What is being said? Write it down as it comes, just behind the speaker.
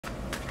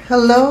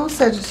Hello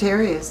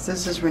Sagittarius,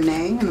 this is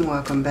Renee and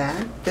welcome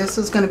back. This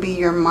is going to be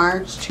your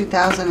March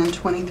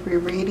 2023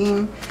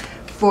 reading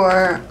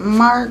for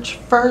March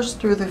 1st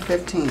through the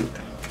 15th.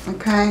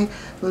 Okay,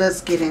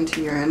 let's get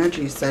into your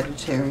energy,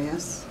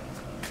 Sagittarius.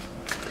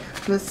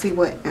 Let's see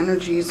what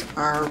energies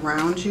are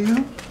around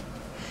you.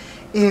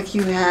 If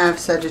you have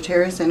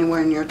Sagittarius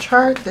anywhere in your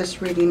chart,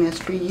 this reading is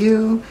for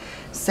you.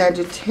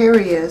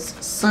 Sagittarius,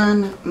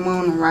 Sun,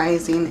 Moon,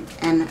 Rising,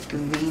 and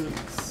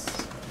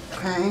Venus.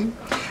 Okay.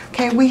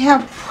 Okay, we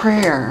have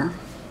prayer.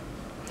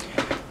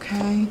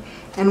 Okay,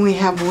 and we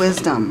have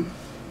wisdom.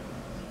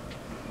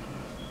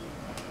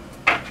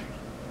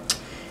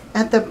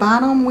 At the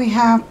bottom, we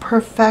have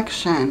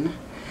perfection.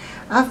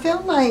 I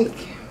feel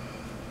like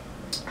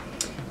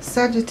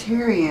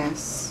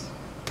Sagittarius,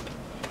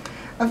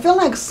 I feel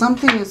like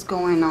something is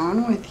going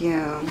on with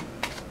you.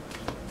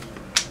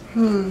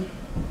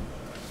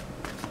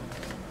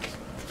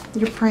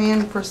 You're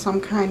praying for some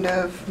kind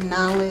of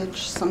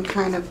knowledge, some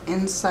kind of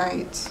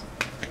insight.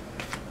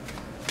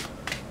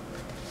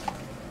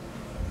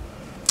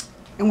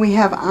 And we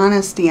have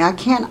honesty. I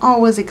can't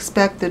always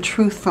expect the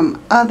truth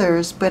from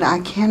others, but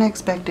I can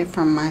expect it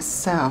from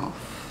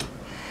myself.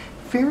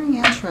 Very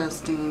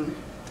interesting.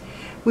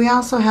 We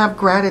also have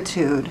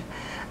gratitude.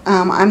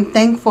 I'm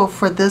thankful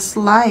for this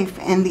life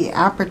and the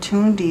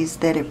opportunities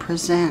that it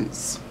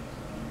presents.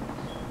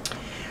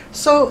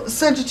 So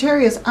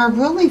Sagittarius, I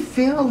really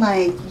feel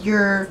like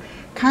you're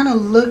kind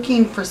of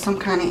looking for some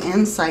kind of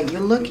insight.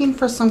 You're looking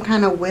for some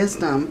kind of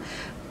wisdom.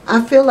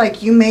 I feel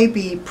like you may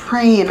be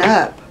praying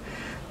up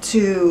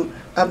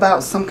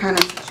about some kind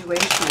of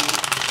situation.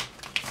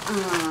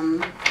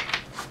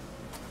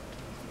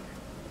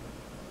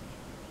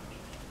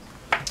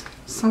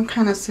 Some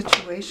kind of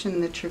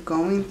situation that you're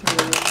going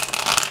through.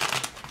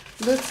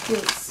 Let's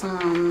get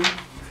some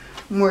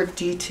more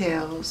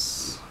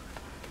details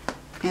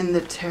in the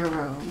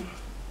tarot.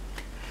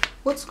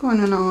 What's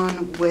going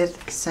on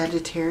with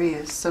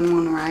Sagittarius, Sun,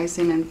 Moon,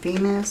 Rising, and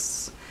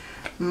Venus,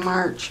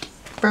 March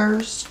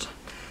 1st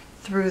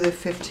through the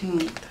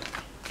 15th?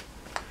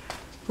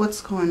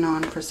 What's going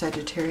on for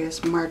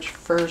Sagittarius, March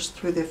 1st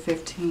through the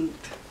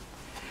 15th?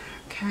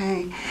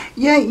 Okay.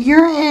 Yeah,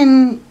 you're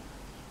in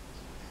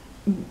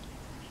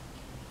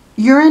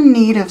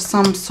need of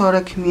some sort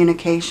of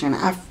communication.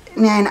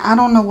 And I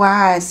don't know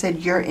why I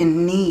said you're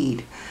in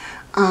need.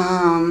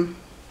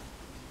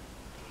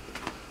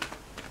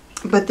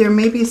 But there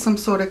may be some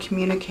sort of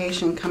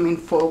communication coming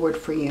forward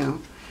for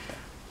you.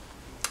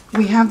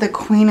 We have the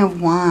Queen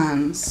of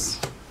Wands.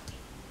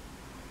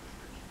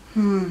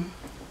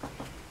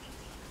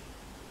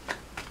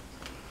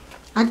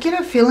 I get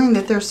a feeling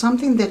that there's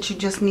something that you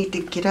just need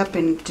to get up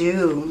and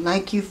do.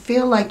 Like you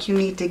feel like you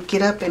need to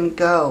get up and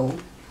go.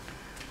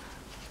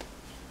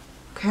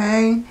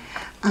 Okay.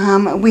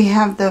 We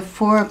have the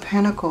Four of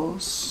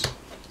Pentacles.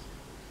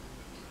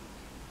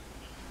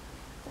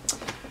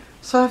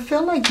 So I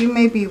feel like you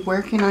may be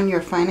working on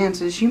your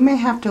finances. You may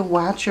have to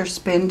watch your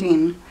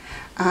spending.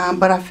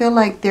 But I feel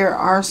like there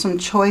are some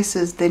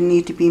choices that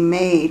need to be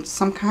made.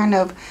 Some kind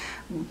of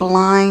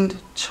blind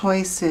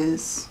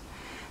choices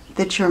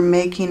that you're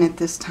making at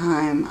this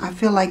time. I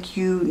feel like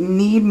you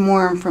need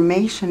more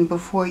information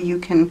before you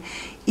can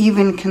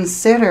even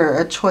consider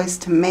a choice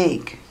to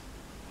make.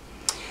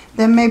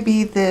 There may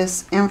be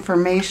this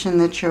information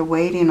that you're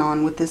waiting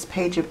on with this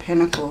Page of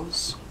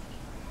Pentacles.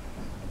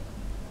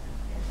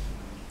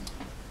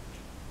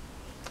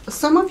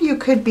 Some of you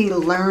could be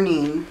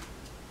learning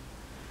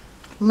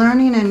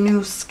a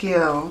new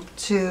skill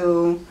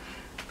to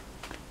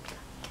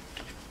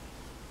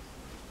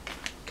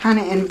kind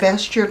of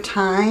invest your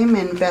time,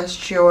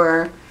 invest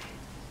your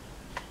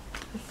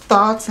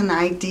thoughts and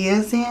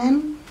ideas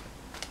in.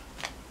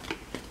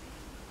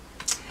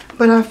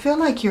 But I feel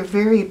like you're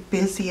very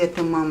busy at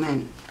the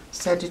moment,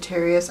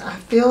 Sagittarius. I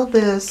feel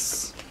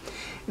this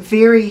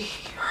very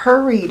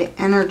hurried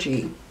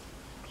energy.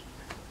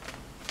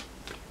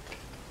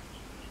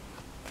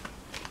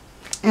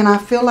 And I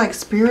feel like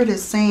Spirit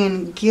is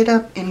saying, get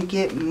up and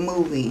get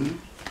moving.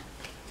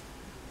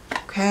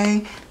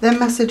 Okay, that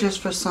message is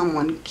for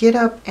someone. Get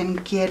up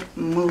and get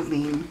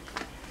moving.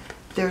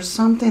 There's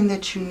something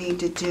that you need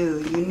to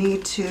do. You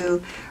need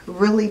to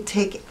really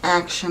take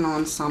action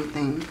on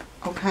something.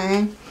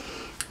 Okay,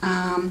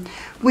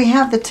 we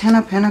have the Ten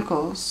of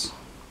Pentacles.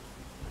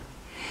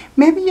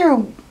 Maybe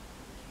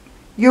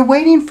you're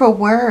waiting for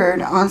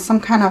word on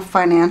some kind of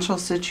financial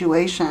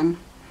situation.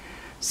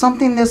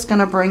 Something that's going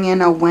to bring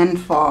in a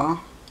windfall,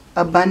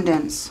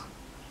 abundance.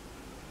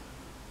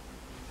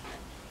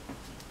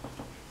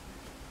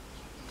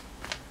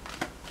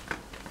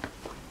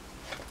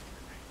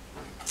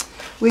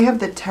 We have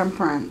the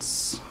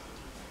Temperance.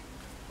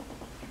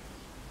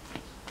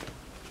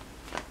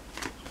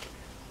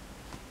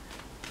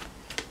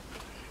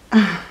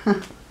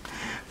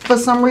 For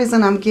some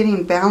reason, I'm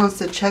getting balance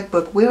the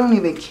checkbook. We don't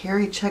even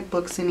carry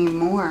checkbooks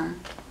anymore.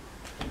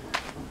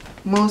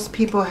 Most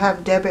people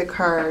have debit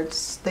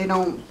cards. They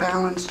don't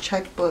balance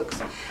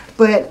checkbooks.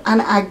 But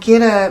I'm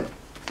getting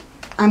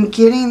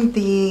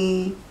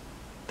the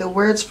The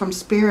words from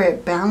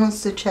Spirit,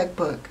 balance the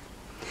checkbook.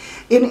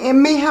 It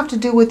may have to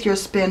do with your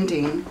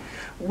spending,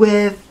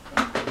 with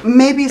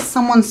maybe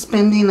someone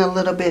spending a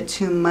little bit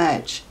too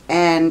much,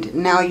 and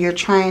now you're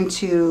trying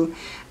to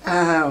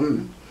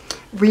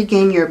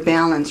regain your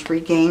balance,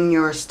 regain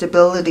your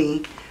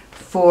stability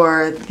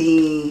for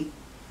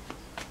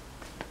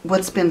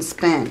what's been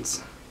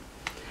spent.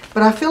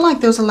 But I feel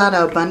like there's a lot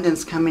of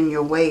abundance coming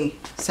your way,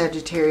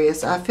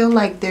 Sagittarius. I feel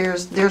like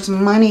there's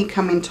money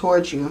coming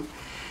towards you.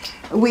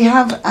 We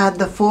have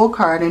the Fool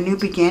card, a new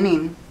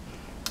beginning.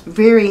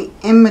 Very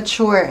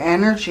immature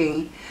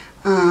energy.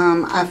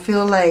 I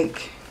feel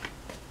like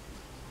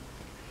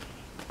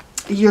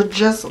you're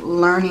just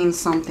learning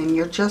something.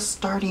 You're just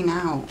starting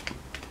out.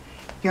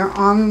 You're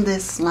on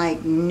this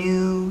like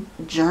new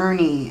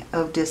journey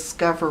of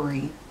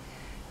discovery,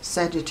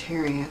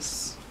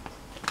 Sagittarius.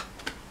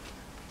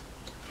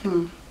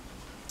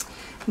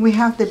 We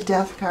have the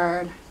Death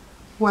card.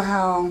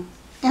 Wow,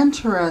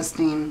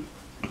 interesting.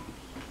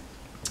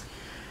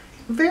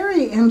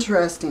 Very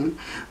interesting.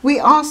 We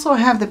also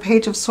have the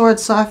Page of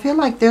Swords, so I feel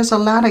like there's a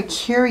lot of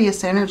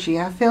curious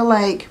energy. I feel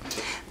like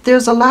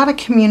there's a lot of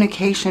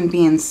communication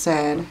being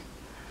said.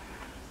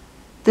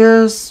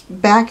 There's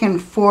back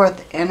and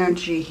forth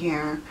energy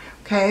here,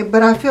 okay?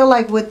 But I feel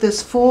like with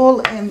this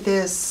Fool and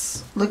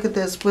this, look at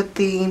this, with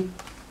the, I'm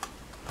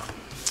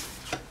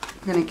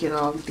going to get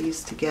all of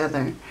these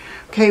together.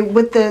 Okay,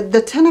 with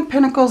the Ten of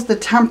Pentacles, the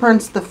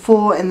Temperance, the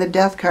Fool, and the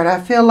Death card, I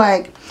feel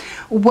like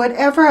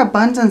whatever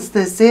abundance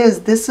this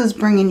is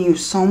bringing you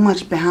so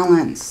much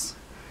balance,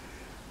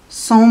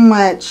 so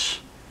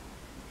much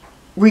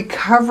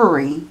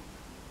recovery.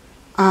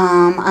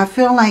 I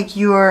feel like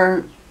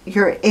you're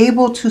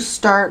able to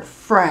start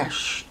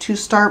fresh, to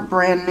start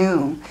brand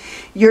new.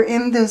 You're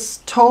in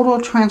this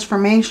total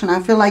transformation. I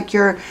feel like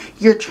you're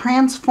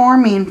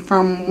transforming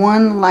from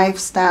one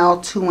lifestyle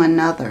to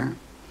another.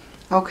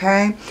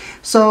 Okay,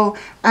 so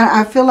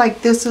I feel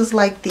like this is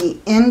like the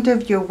end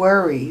of your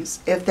worries,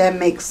 if that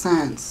makes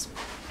sense.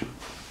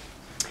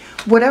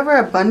 Whatever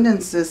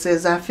abundance this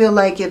is, I feel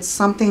like it's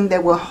something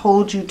that will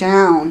hold you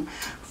down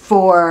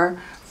for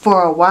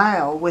a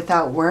while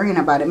without worrying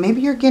about it.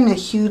 Maybe you're getting a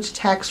huge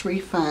tax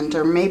refund,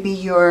 or maybe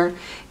you're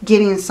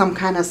getting some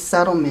kind of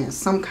settlement,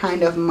 some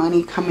kind of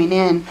money coming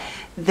in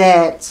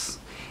that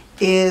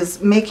is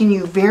making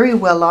you very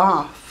well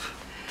off.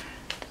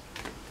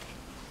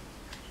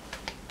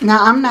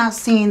 Now, I'm not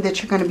seeing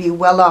that you're going to be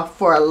well off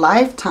for a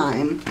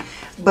lifetime,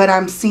 but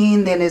I'm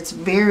seeing that it's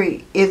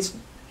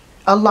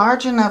a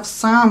large enough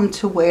sum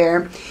to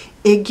where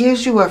it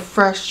gives you a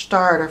fresh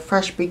start, a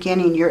fresh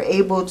beginning. You're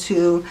able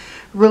to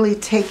really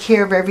take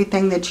care of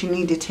everything that you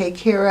need to take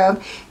care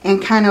of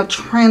and kind of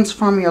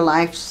transform your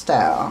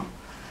lifestyle.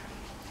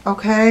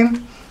 Okay?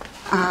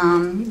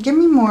 Give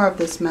me more of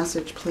this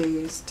message,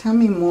 please. Tell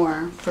me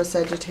more for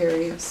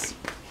Sagittarius.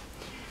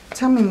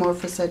 Tell me more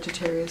for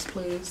Sagittarius,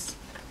 please.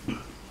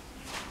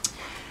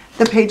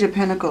 The Page of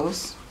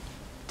Pentacles.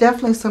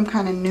 Definitely some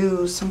kind of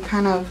news, some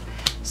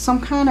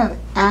kind of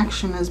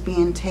action is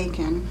being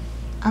taken.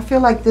 I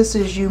feel like this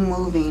is you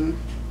moving.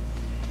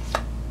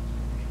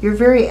 You're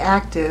very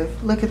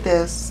active. Look at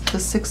this, the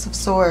Six of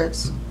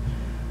Swords.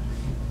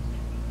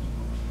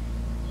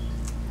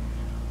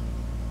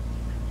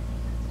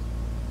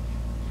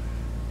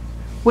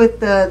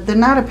 With the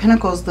Knight of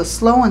Pentacles, the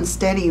slow and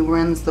steady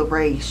runs the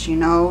race. You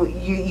know,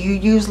 you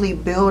usually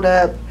build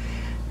up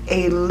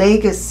a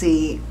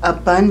legacy,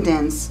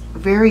 abundance,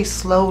 very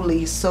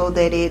slowly, so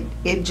that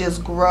it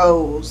just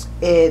grows,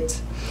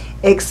 it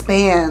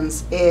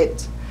expands,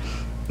 it,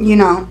 you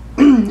know,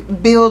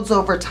 builds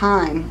over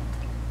time.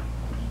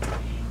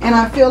 And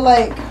I feel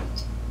like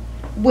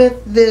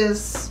with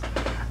this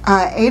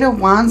Eight of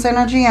Wands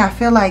energy, I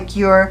feel like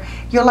you're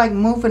like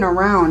moving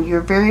around.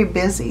 You're very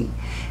busy.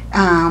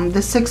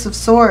 The Six of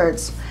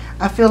Swords,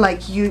 I feel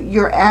like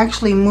you're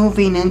actually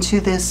moving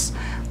into this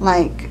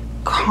like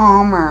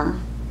calmer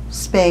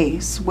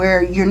space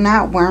where you're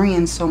not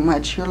worrying so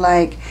much. You're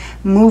like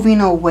moving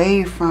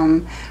away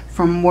from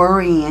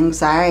worry,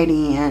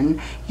 anxiety,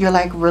 and you're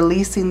like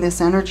releasing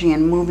this energy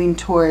and moving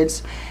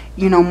towards,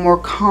 you know, more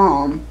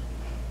calm,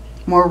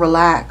 more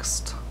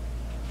relaxed,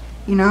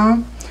 you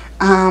know.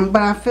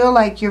 But I feel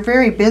like you're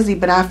very busy,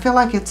 but I feel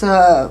like it's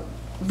a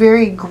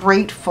very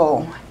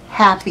grateful,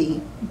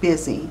 happy,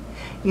 busy,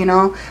 you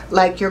know,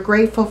 like you're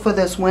grateful for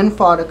this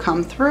windfall to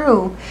come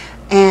through.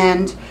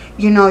 And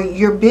you know,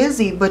 you're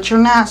busy, but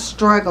you're not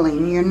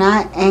struggling. You're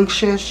not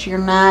anxious. You're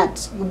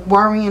not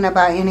worrying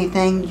about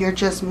anything. You're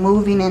just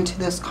moving into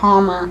this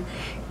calmer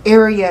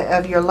area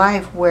of your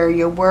life where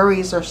your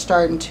worries are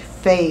starting to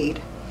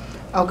fade.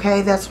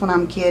 Okay, that's what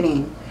I'm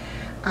getting.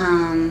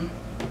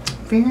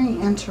 Very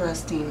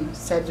interesting,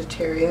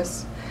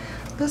 Sagittarius.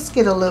 Let's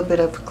get a little bit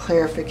of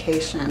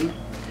clarification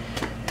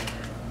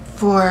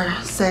for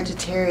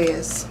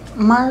Sagittarius.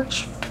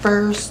 March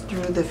 1st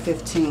through the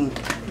 15th.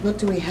 What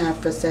do we have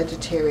for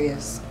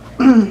Sagittarius?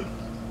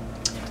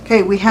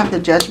 Okay, we have the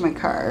Judgment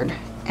card,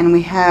 and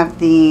we have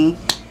the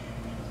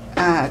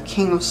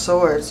King of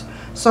Swords.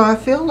 So I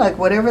feel like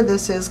whatever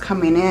this is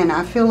coming in,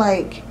 I feel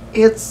like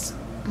It's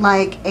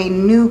like a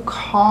new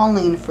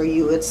calling for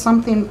you. It's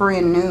something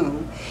brand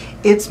new.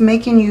 It's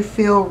making you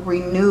feel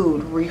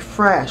renewed,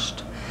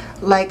 refreshed,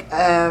 like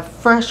a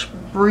fresh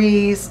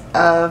breeze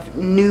of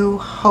new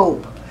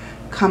hope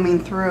coming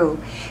through.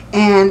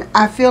 And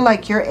I feel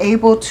like you're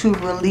able to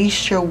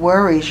release your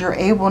worries. You're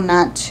able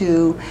not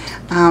to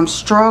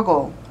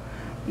struggle,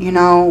 you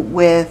know,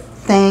 with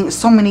things,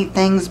 so many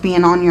things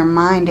being on your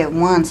mind at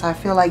once. I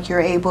feel like you're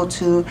able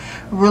to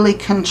really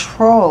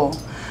control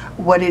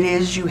what it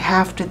is you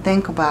have to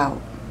think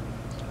about.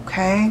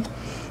 Okay?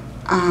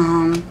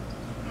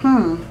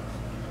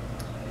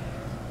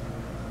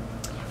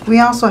 We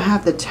also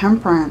have the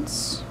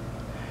Temperance.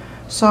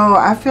 So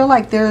I feel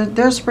like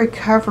there's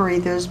recovery,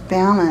 there's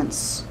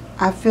balance.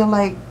 I feel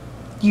like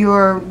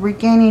you're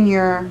regaining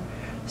your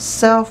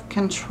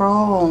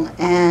self-control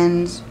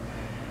and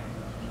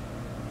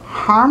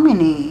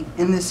harmony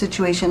in this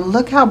situation.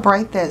 Look how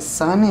bright that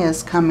sun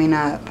is coming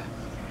up.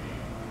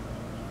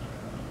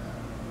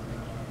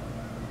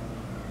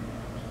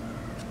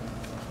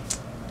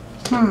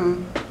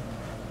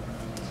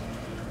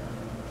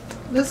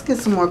 Let's get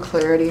some more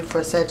clarity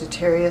for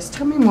Sagittarius.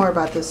 Tell me more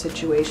about this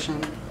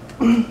situation.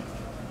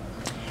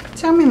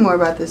 Tell me more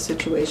about this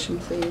situation,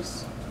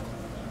 please.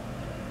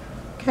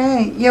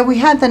 Okay, yeah, we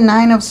had the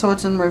Nine of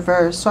Swords in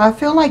reverse. So I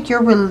feel like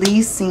you're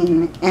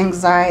releasing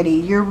anxiety.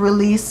 You're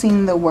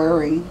releasing the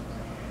worry.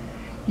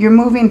 You're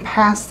moving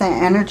past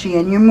that energy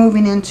and you're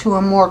moving into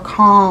a more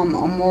calm,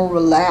 a more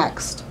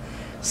relaxed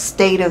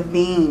state of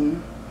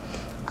being.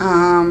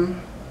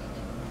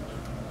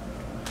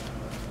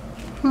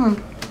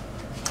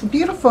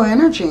 Beautiful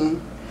energy,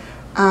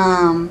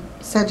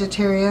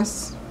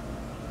 Sagittarius.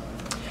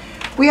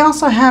 We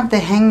also have the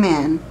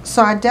Hangman.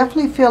 So I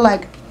definitely feel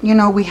like, you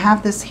know, we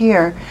have this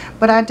here,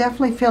 but I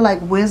definitely feel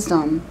like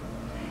wisdom.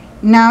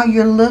 Now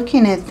you're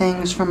looking at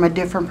things from a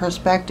different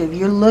perspective.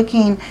 You're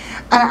looking,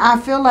 I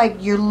feel like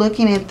you're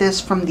looking at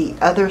this from the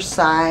other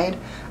side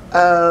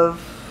of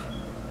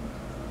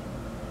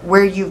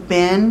where you've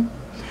been.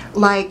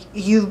 Like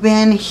you've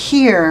been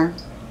here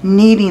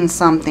needing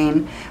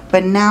something,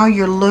 but now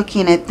you're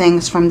looking at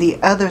things from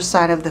the other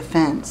side of the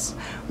fence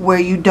where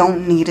you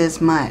don't need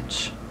as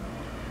much.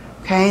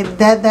 Okay,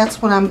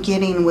 that's what I'm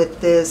getting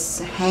with this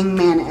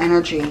Hangman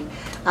energy.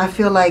 I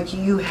feel like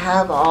you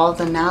have all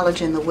the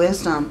knowledge and the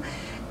wisdom,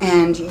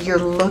 and you're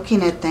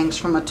looking at things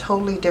from a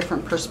totally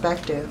different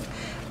perspective,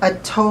 a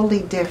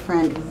totally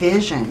different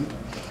vision.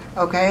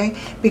 Okay,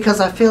 because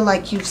I feel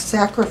like you've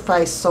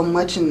sacrificed so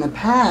much in the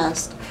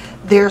past.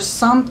 There's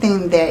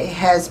something that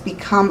has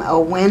become a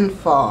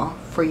windfall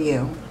for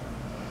you.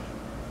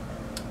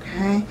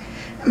 Okay.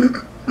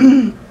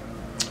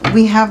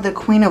 We have the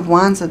Queen of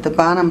Wands at the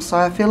bottom, so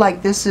I feel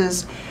like this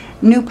is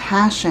new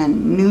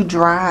passion, new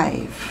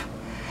drive.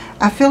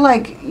 I feel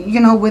like, you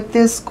know, with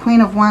this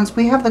Queen of Wands,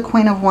 we have the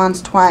Queen of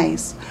Wands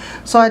twice.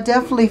 So I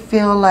definitely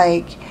feel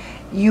like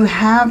you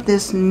have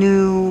this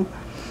new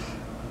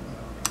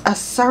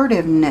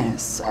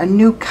assertiveness, a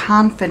new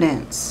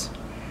confidence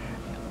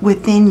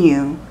within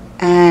you.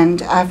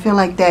 And I feel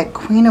like that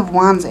Queen of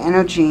Wands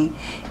energy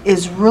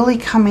is really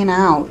coming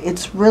out.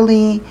 It's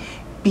really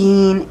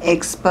being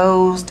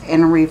exposed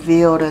and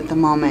revealed at the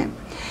moment,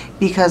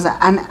 because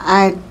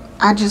I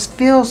just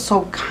feel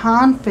so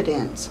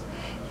confident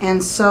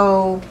and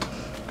so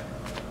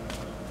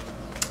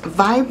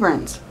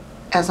vibrant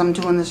as I'm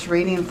doing this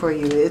reading for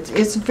you.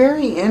 It's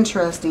very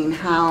interesting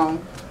how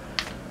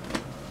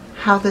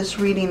this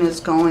reading is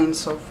going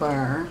so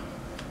far.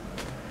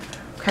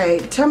 Okay,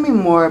 tell me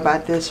more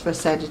about this for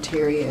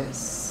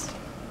Sagittarius.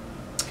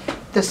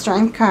 The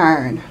Strength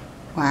card.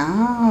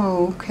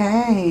 Wow,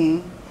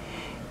 okay.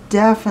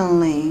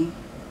 Definitely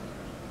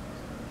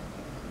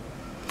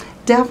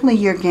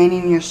you're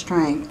gaining your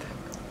strength.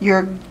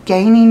 You're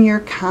gaining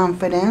your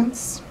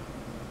confidence.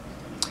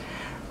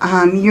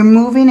 You're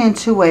moving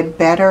into a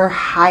better,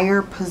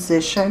 higher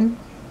position.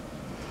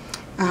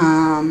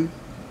 I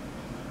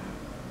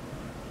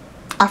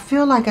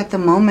feel like at the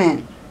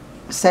moment,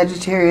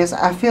 Sagittarius,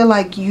 I feel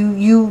like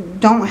you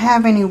don't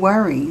have any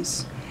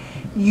worries.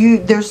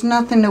 There's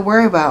nothing to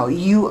worry about.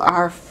 You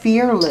are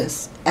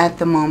fearless at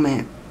the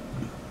moment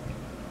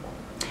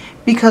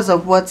because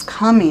of what's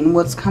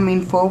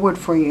coming forward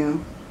for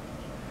you.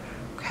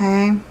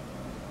 Okay?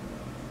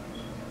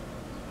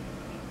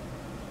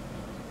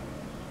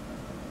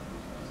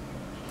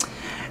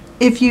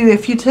 If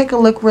you take a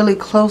look really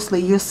closely,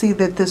 you'll see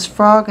that this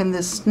frog and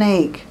this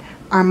snake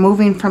are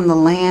moving from the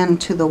land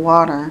to the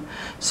water.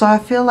 So I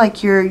feel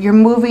like you're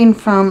moving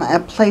from a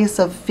place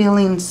of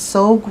feeling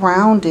so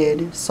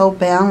grounded, so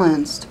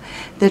balanced,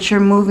 that you're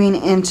moving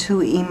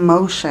into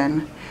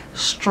emotion,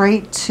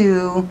 straight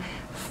to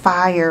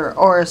fire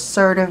or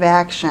assertive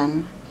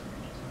action.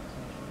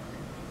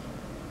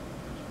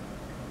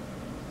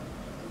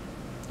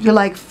 You're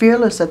like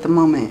fearless at the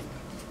moment.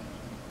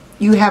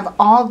 You have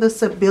all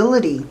this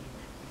ability,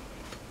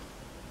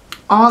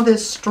 all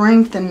this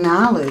strength and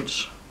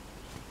knowledge.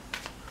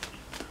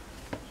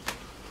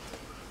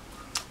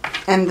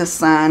 And the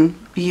Sun,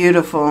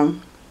 beautiful.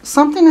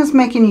 Something is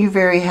making you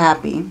very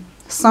happy.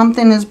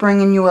 Something is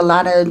bringing you a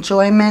lot of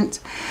enjoyment.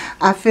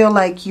 I feel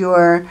like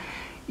you're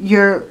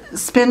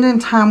spending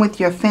time with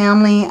your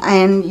family,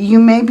 and you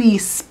may be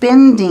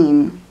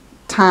spending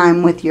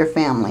time with your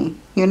family,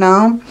 you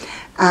know.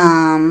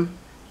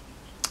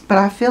 But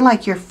I feel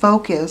like your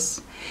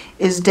focus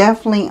is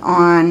definitely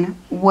on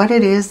what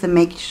it is that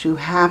makes you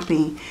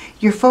happy.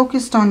 You're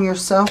focused on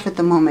yourself at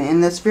the moment,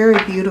 and that's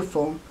very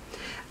beautiful.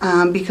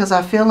 Because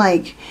I feel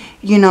like,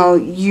 you know,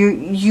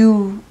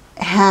 you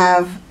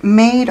have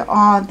made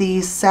all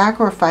these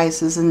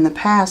sacrifices in the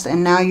past,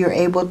 and now you're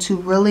able to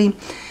really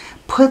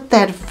put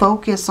that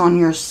focus on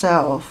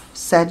yourself,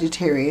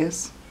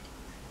 Sagittarius.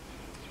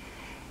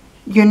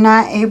 You're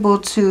not able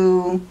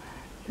to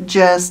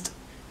just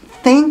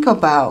think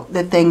about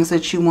the things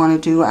that you want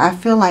to do. I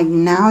feel like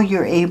now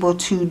you're able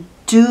to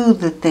do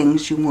the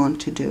things you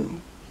want to do.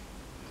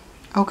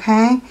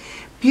 Okay?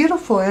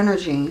 Beautiful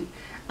energy.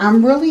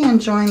 I'm really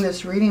enjoying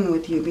this reading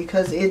with you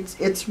because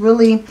it's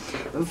really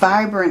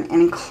vibrant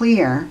and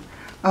clear.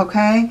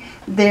 Okay?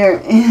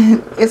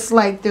 It's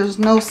like there's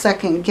no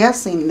second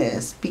guessing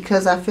this,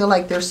 because I feel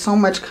like there's so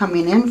much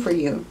coming in for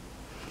you.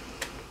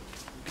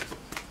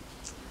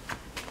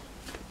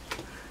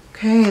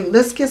 Okay,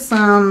 let's get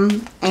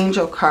some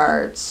angel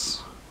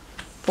cards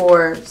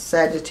for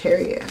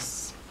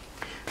Sagittarius.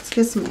 Let's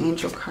get some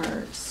angel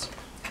cards.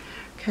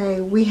 Okay,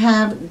 we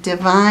have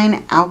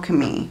Divine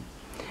Alchemy.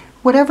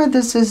 Whatever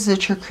this is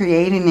that you're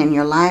creating in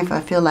your life, I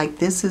feel like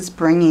this is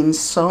bringing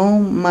so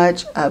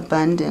much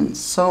abundance,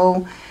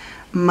 so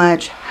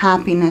much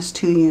happiness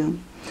to you.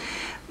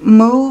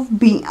 Move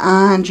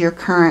beyond your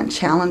current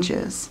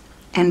challenges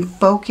and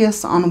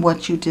focus on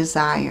what you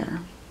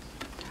desire.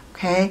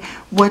 Okay?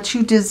 What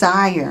you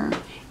desire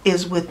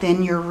is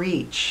within your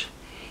reach.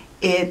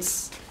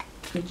 It's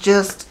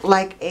just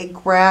like a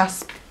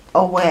grasp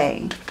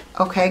away.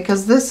 Okay?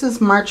 Because this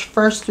is March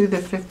 1st through the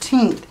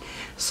 15th.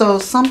 So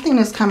something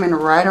is coming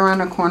right around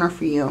the corner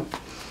for you,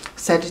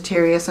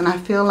 Sagittarius. And I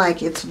feel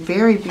like it's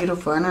very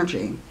beautiful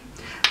energy.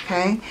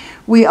 Okay?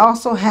 We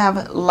also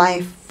have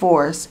Life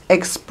Force.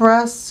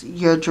 Express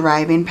your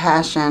driving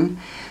passion.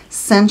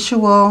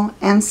 Sensual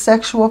and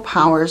sexual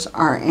powers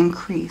are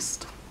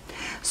increased.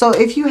 So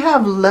if you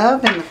have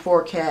love in the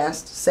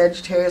forecast,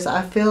 Sagittarius,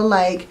 I feel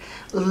like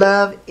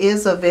love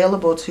is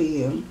available to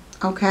you.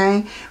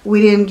 Okay,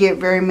 we didn't get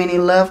very many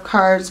love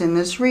cards in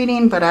this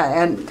reading, but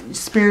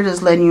Spirit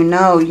is letting you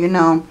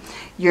know,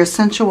 your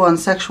sensual and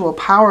sexual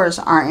powers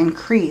are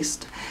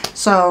increased.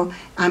 So,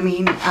 I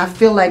mean, I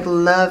feel like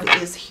love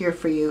is here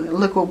for you.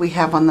 Look what we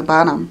have on the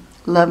bottom.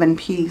 Love and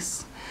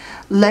peace.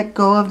 Let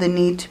go of the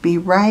need to be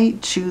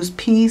right. Choose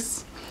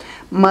peace.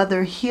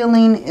 Mother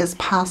healing is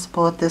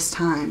possible at this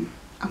time.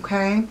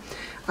 Okay,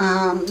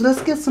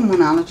 let's get some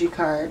Moonology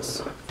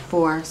cards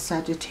for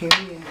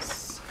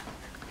Sagittarius.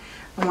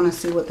 I want to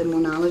see what the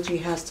Moonology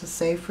has to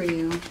say for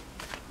you.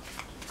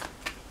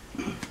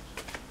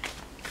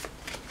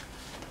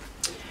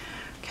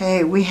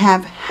 Okay, we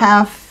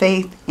have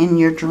faith in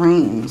your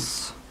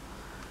dreams.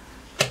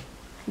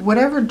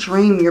 Whatever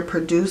dream you're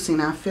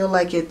producing, I feel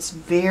like it's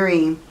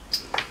very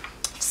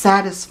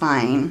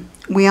satisfying.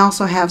 We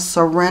also have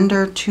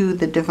surrender to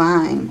the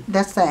divine.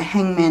 That's that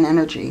hangman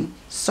energy.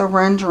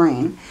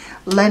 Surrendering,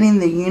 letting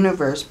the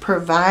universe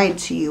provide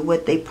to you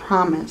what they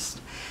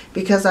promised.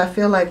 Because I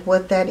feel like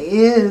what that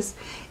is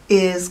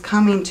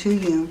coming to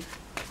you.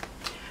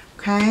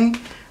 Okay?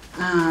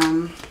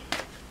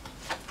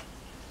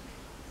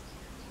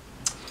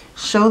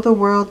 Show the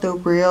world the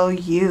real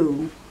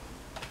you.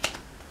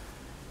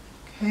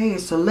 Okay,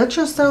 so let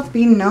yourself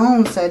be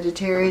known,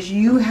 Sagittarius.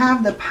 You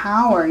have the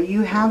power.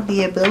 You have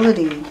the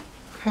ability.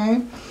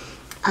 Okay?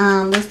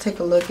 Let's take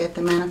a look at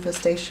the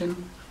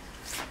manifestation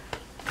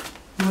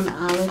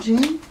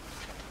Moonology.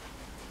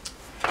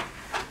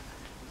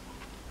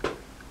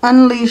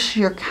 Unleash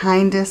your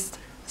kindest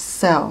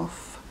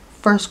self.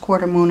 First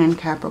quarter moon in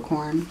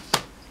Capricorn.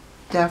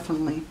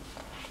 Definitely.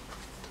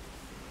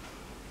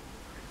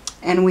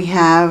 And we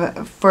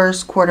have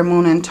first quarter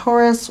moon in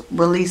Taurus.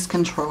 Release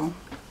control.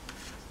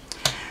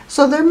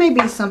 So there may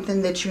be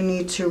something that you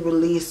need to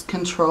release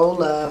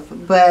control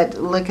of. But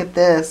look at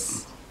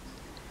this.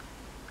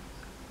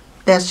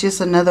 That's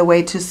just another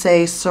way to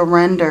say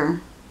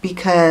surrender.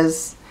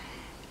 Because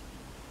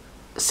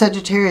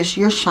Sagittarius,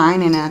 you're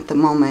shining at the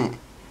moment.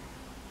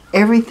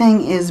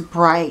 Everything is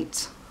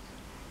bright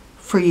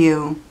for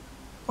you,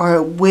 or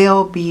it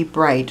will be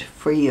bright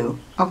for you.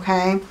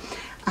 Okay?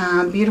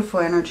 Beautiful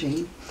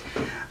energy.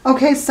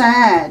 Okay,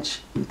 Sag,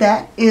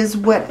 that is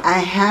what I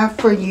have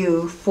for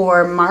you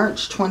for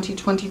March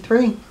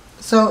 2023.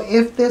 So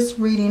if this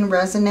reading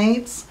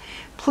resonates,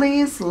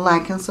 please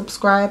like and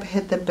subscribe.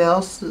 Hit the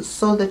bell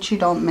so that you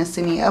don't miss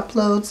any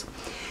uploads.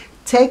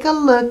 Take a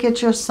look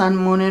at your sun,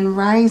 moon, and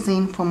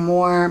rising for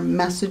more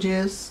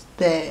messages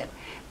that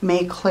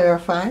may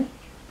clarify.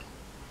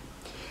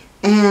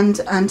 And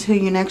until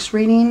your next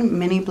reading,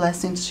 many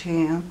blessings to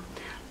you.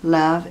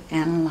 Love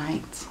and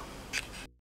light.